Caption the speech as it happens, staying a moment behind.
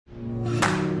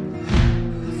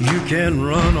can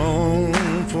run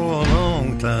on for a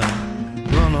long time,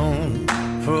 run on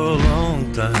for a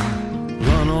long time,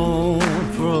 run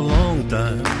on for a long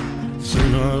time.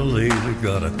 Sooner or later,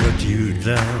 gotta cut you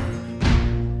down.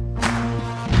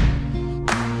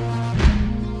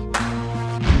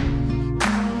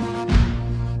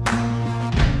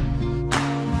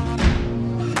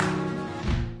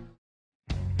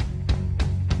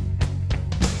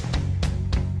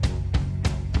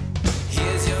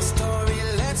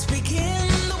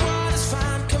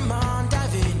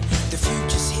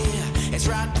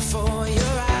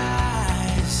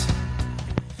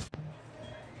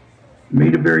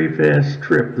 Made a very fast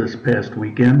trip this past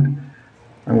weekend.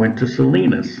 I went to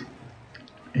Salinas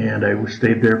and I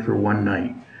stayed there for one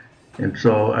night. And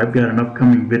so I've got an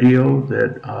upcoming video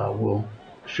that will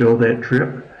show that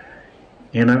trip.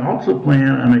 And I also plan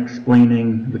on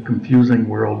explaining the confusing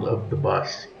world of the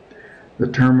bus. The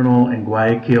terminal in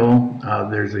Guayaquil,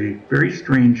 there's a very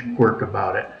strange quirk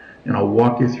about it, and I'll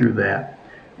walk you through that.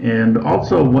 And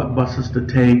also what buses to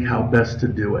take, how best to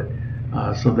do it.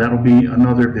 So that'll be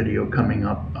another video coming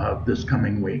up this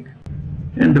coming week.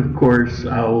 And of course,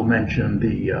 I'll mention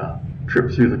the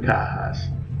trip through the Cajas.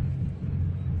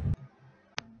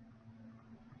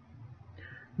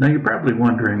 Now you're probably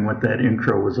wondering what that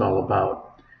intro was all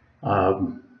about.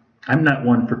 I'm not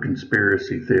one for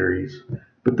conspiracy theories,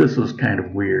 but this was kind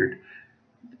of weird.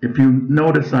 If you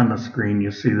notice on the screen,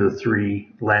 you see the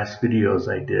 3 last videos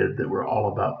I did that were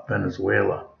all about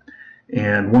Venezuela.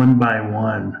 And one by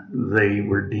one, they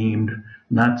were deemed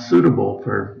not suitable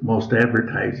for most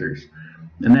advertisers.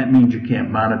 And that means you can't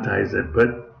monetize it.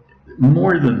 But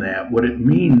more than that, what it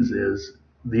means is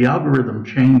the algorithm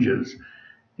changes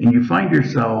and you find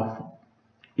yourself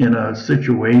in a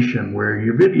situation where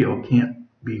your video can't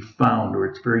be found, or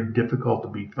it's very difficult to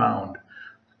be found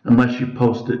unless you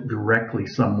post it directly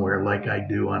somewhere like I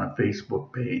do on a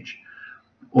Facebook page.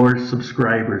 Or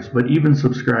subscribers, but even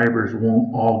subscribers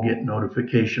won't all get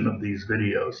notification of these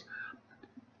videos.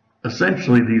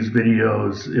 Essentially, these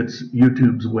videos, it's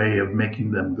YouTube's way of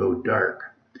making them go dark.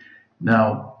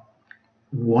 Now,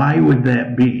 why would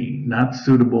that be? Not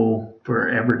suitable for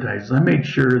advertisers. I made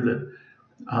sure that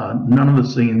none of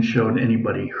the scenes showed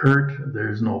anybody hurt.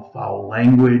 There's no foul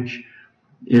language.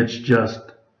 It's just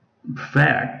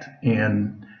fact,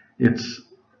 and it's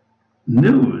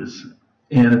news.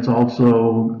 And it's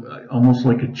also almost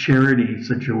like a charity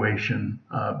situation,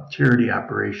 charity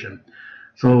operation.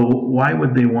 So why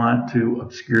would they want to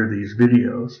obscure these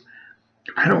videos?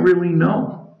 I don't really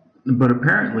know. But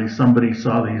apparently somebody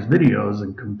saw these videos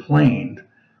and complained.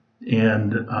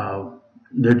 And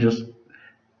they're just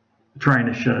trying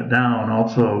to shut it down.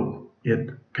 Also, it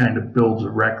kind of builds a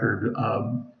record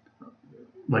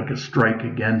like a strike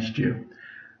against you.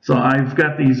 So I've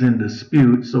got these in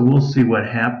dispute, so we'll see what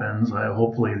happens.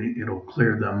 Hopefully it'll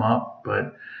clear them up,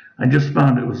 but I just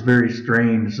found it was very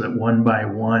strange that one by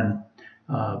one,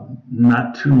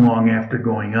 not too long after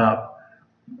going up,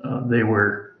 they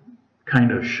were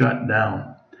kind of shut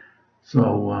down.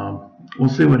 So we'll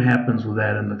see what happens with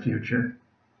that in the future.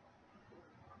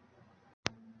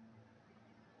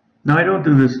 Now I don't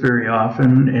do this very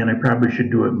often, and I probably should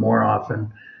do it more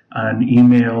often, on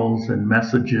emails and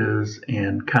messages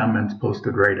and comments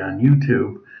posted right on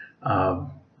YouTube.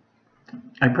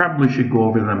 I probably should go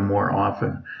over them more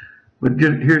often, but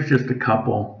here's just a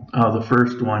couple. The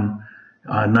first one,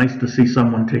 nice to see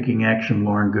someone taking action,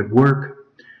 Lauren, good work.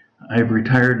 I've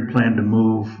retired and plan to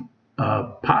move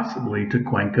possibly to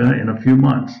Cuenca in a few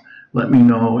months. Let me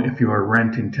know if you are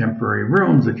renting temporary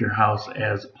rooms at your house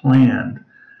as planned.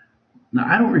 Now,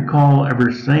 I don't recall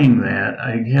ever saying that.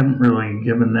 I haven't really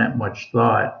given that much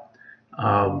thought.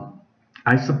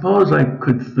 I suppose I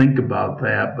could think about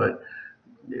that, but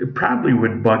it probably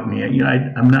would bug me. You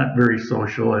know, I'm not very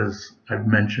social, as I've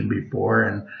mentioned before,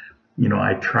 and you know,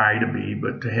 I try to be,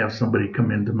 but to have somebody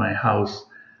come into my house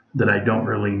that I don't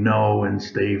really know and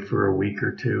stay for a week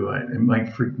or two, it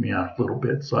might freak me out a little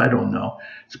bit. So I don't know.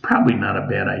 It's probably not a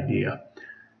bad idea.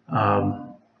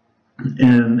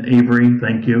 And Avery,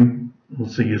 thank you. We'll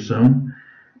see you soon.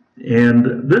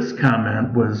 And this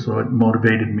comment was what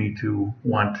motivated me to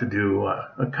want to do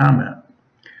a comment.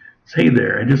 It's, hey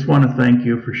there, I just want to thank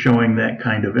you for showing that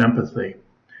kind of empathy.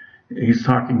 He's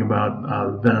talking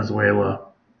about Venezuela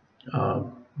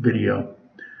video.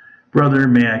 Brother,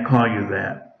 may I call you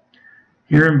that?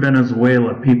 Here in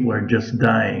Venezuela, people are just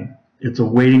dying. It's a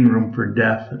waiting room for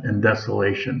death and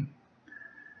desolation.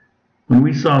 When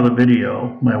we saw the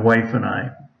video, my wife and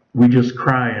I, we just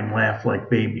cry and laugh like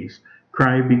babies.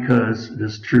 Cry because it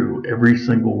is true, every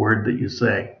single word that you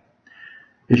say.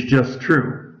 It's just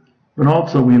true. But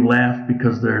also we laugh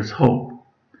because there's hope.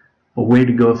 a way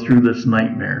to go through this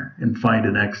nightmare and find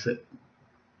an exit.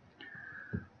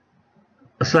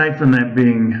 Aside from that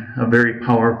being a very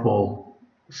powerful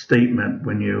statement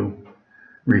when you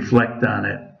reflect on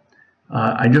it,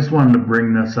 I just wanted to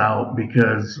bring this out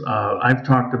because I've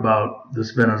talked about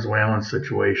this Venezuelan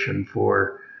situation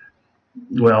for,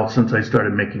 well, since I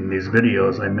started making these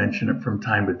videos. I mention it from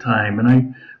time to time, and I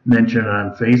mention it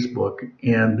on Facebook,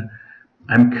 and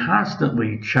I'm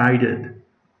constantly chided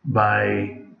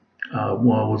by,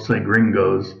 well, we'll say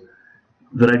gringos,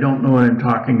 that I don't know what I'm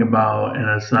talking about, and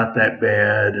it's not that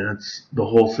bad, and it's the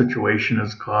whole situation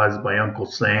is caused by Uncle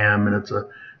Sam, and it's a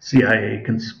CIA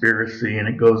conspiracy, and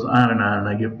it goes on, and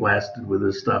I get blasted with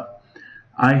this stuff.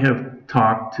 I have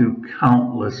talked to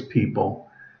countless people.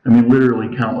 I mean,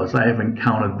 literally countless. I haven't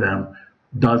counted them.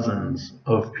 Dozens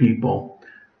of people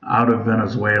out of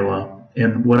Venezuela,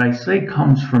 and what I say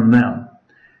comes from them,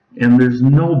 and there's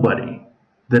nobody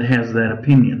that has that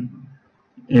opinion.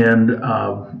 And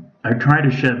I try to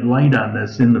shed light on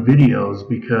this in the videos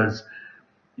because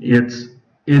it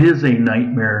is a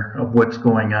nightmare of what's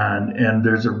going on, and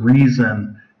there's a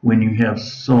reason when you have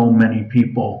so many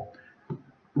people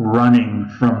running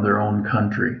from their own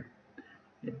country.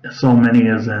 So many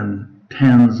as in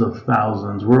tens of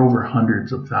thousands. We're over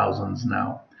hundreds of thousands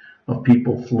now of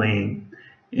people fleeing,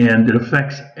 and it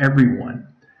affects everyone.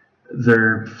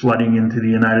 They're flooding into the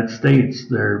United States.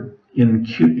 They're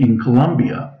in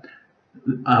Colombia.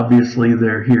 Obviously,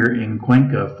 they're here in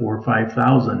Cuenca, 4,000 or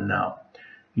 5,000 now.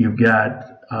 You've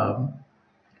got a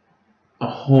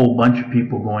whole bunch of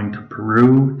people going to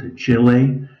Peru, to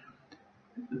Chile.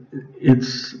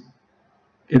 It's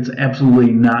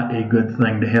absolutely not a good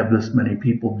thing to have this many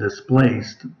people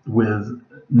displaced with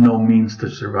no means to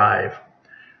survive.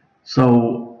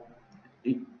 So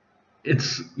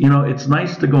it's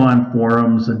nice to go on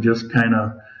forums and just kind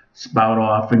of spout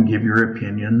off and give your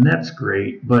opinion. That's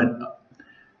great, but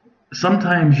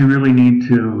sometimes you really need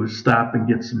to stop and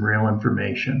get some real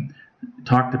information.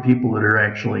 Talk to people that are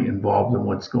actually involved in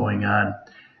what's going on,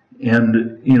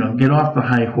 and get off the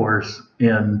high horse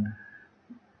and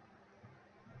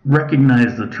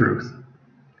recognize the truth.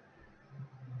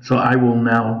 So I will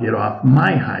now get off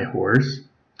my high horse,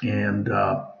 and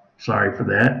sorry for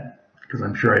that, because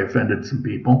I'm sure I offended some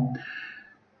people.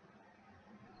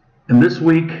 And this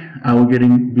week I will be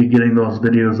getting those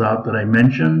videos out that I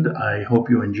mentioned. I hope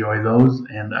you enjoy those,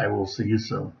 and I will see you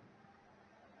soon.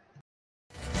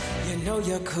 You know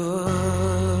you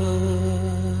could.